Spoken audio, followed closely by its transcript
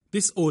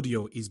This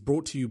audio is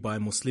brought to you by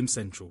Muslim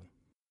Central.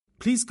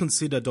 Please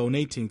consider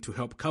donating to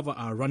help cover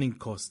our running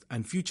costs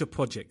and future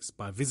projects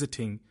by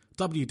visiting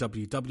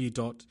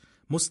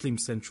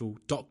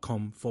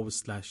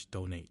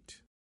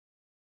www.muslimcentral.com/donate.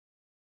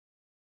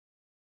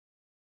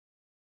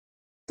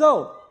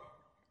 So,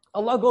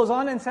 Allah goes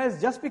on and says,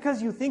 just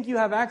because you think you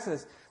have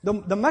access,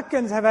 the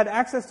Meccans have had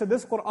access to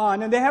this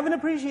Qur'an and they haven't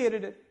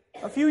appreciated it.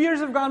 A few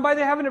years have gone by,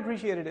 they haven't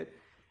appreciated it.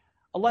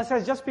 Allah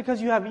says, just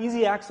because you have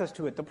easy access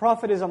to it, the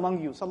Prophet is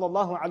among you,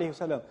 sallallahu alayhi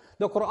wasallam.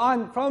 The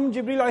Qur'an from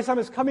Jibreel alayhi salam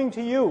is coming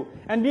to you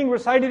and being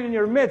recited in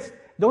your midst.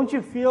 Don't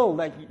you feel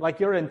like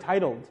you're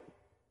entitled?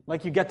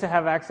 Like you get to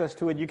have access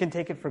to it, you can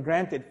take it for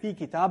granted. Fi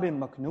kitabin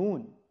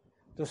maknoon.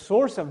 The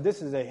source of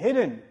this is a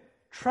hidden,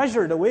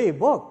 treasured away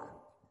book.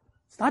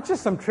 It's not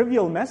just some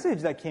trivial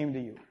message that came to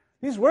you.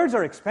 These words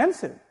are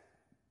expensive.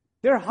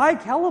 They're high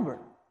caliber.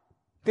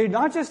 They're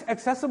not just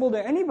accessible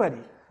to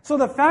anybody. So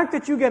the fact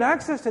that you get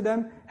access to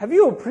them, have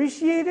you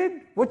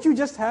appreciated what you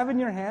just have in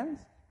your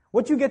hands?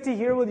 What you get to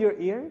hear with your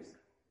ears?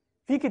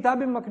 Fi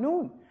kitabin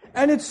maknoon.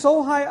 And it's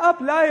so high up,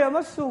 لَا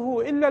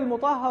يَمَسُّهُ إِلَّا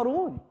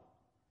الْمُطَهَّرُونَ.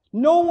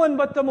 No one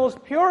but the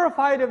most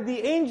purified of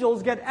the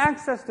angels get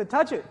access to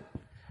touch it.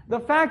 The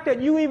fact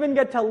that you even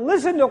get to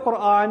listen to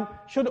Qur'an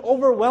should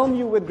overwhelm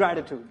you with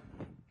gratitude.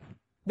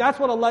 That's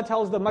what Allah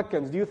tells the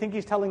Meccans. Do you think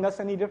He's telling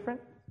us any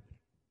different?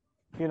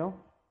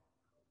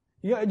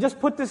 Just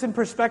put this in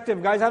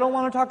perspective, guys. I don't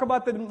want to talk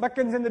about the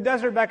Meccans in the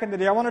desert back in the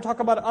day. I want to talk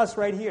about us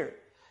right here.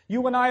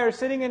 You and I are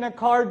sitting in a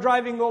car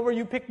driving over,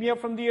 you pick me up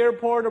from the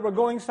airport or we're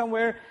going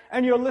somewhere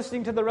and you're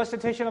listening to the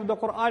recitation of the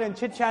Qur'an and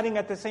chit-chatting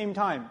at the same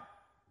time.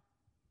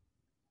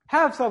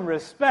 Have some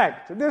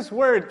respect. This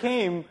word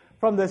came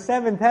from the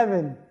seventh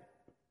heaven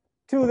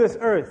to this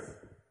earth.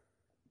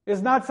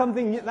 It's not a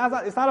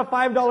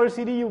 $5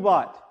 CD you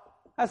bought.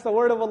 That's the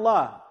word of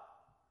Allah.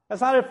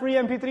 That's not a free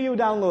MP3 you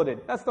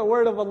downloaded. That's the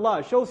word of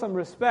Allah. Show some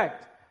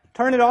respect.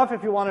 Turn it off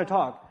if you want to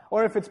talk.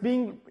 Or if it's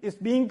being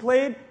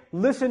played,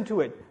 listen to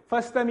it.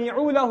 فَاسْتَمِعُوا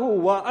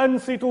لَهُ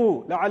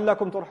وَأَنْصِتُوا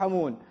لَعَلَّكُمْ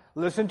تُرْحَمُونَ.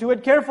 Listen to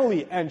it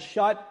carefully and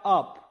shut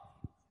up.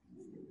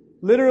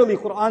 Literally,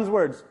 Qur'an's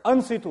words.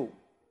 أَنْصِتُوا.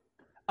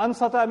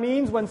 Ansata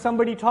means when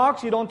somebody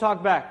talks, you don't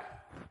talk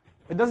back.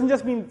 It doesn't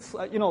just mean,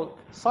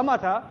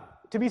 samata,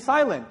 to be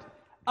silent.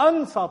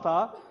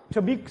 Ansata,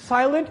 to be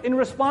silent in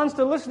response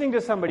to listening to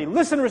somebody.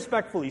 Listen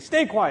respectfully,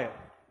 stay quiet.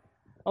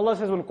 Allah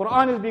says when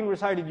Qur'an is being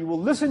recited, you will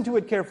listen to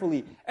it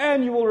carefully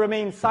and you will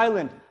remain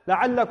silent.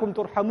 لَعَلَّكُمْ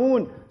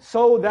تُرْحَمُونَ.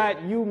 So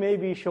that you may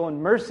be shown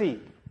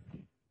mercy.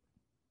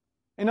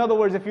 In other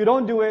words, if you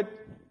don't do it,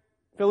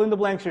 fill in the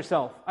blanks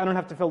yourself. I don't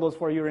have to fill those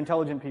for you, you're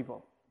intelligent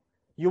people.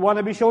 You want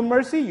to be shown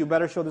mercy? You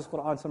better show this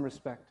Qur'an some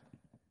respect.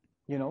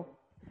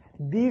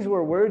 These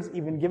were words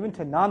even given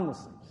to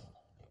non-Muslims.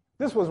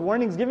 This was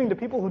warnings given to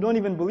people who don't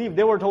even believe.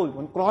 They were told,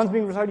 when Qur'an's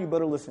being recited, you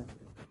better listen.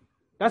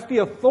 That's the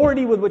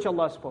authority with which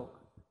Allah spoke.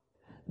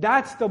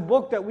 That's the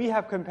book that we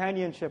have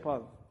companionship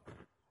of.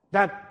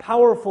 That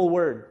powerful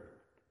word.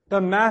 The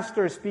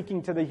master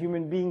speaking to the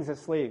human beings as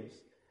slaves.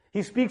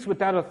 He speaks with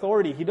that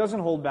authority. He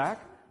doesn't hold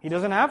back. He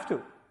doesn't have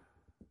to.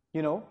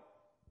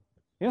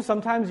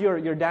 Sometimes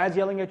your dad's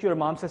yelling at you, your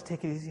mom says,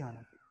 take it easy on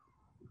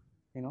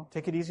him.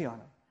 Take it easy on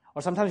him.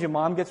 Or sometimes your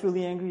mom gets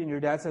really angry and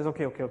your dad says,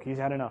 okay, he's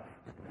had enough.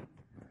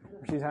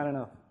 She's had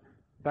enough.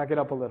 Back it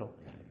up a little.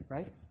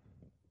 Right?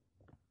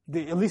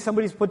 At least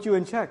somebody's put you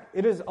in check.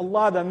 It is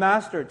Allah, the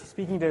master,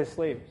 speaking to His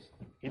slaves.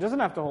 He doesn't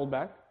have to hold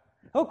back.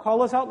 He'll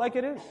call us out like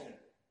it is.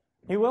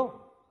 He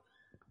will.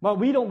 But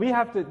we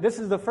have to, this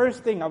is the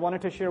first thing I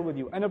wanted to share with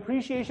you. An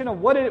appreciation of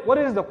what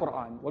is the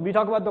Qur'an. When we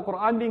talk about the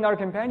Qur'an being our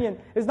companion,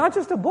 it's not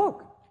just a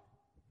book.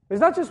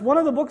 It's not just one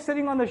of the books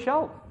sitting on the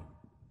shelf.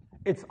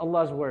 It's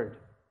Allah's word.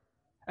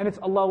 And it's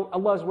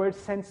Allah's word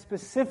sent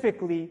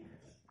specifically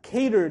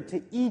catered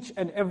to each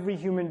and every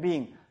human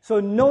being.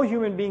 So no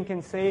human being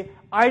can say,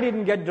 I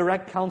didn't get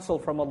direct counsel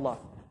from Allah.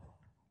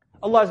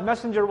 Allah's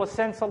messenger was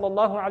sent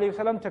sallallahu alayhi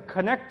wasallam to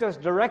connect us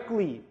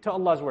directly to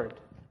Allah's word.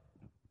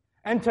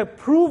 And to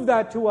prove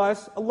that to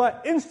us,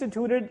 Allah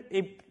instituted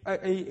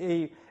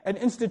an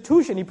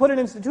institution. He put an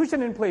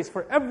institution in place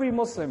for every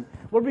Muslim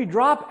where we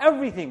drop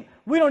everything.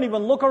 We don't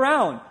even look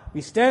around.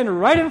 We stand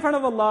right in front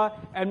of Allah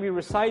and we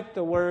recite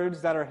the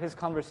words that are His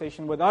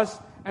conversation with us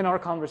and our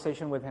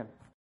conversation with Him.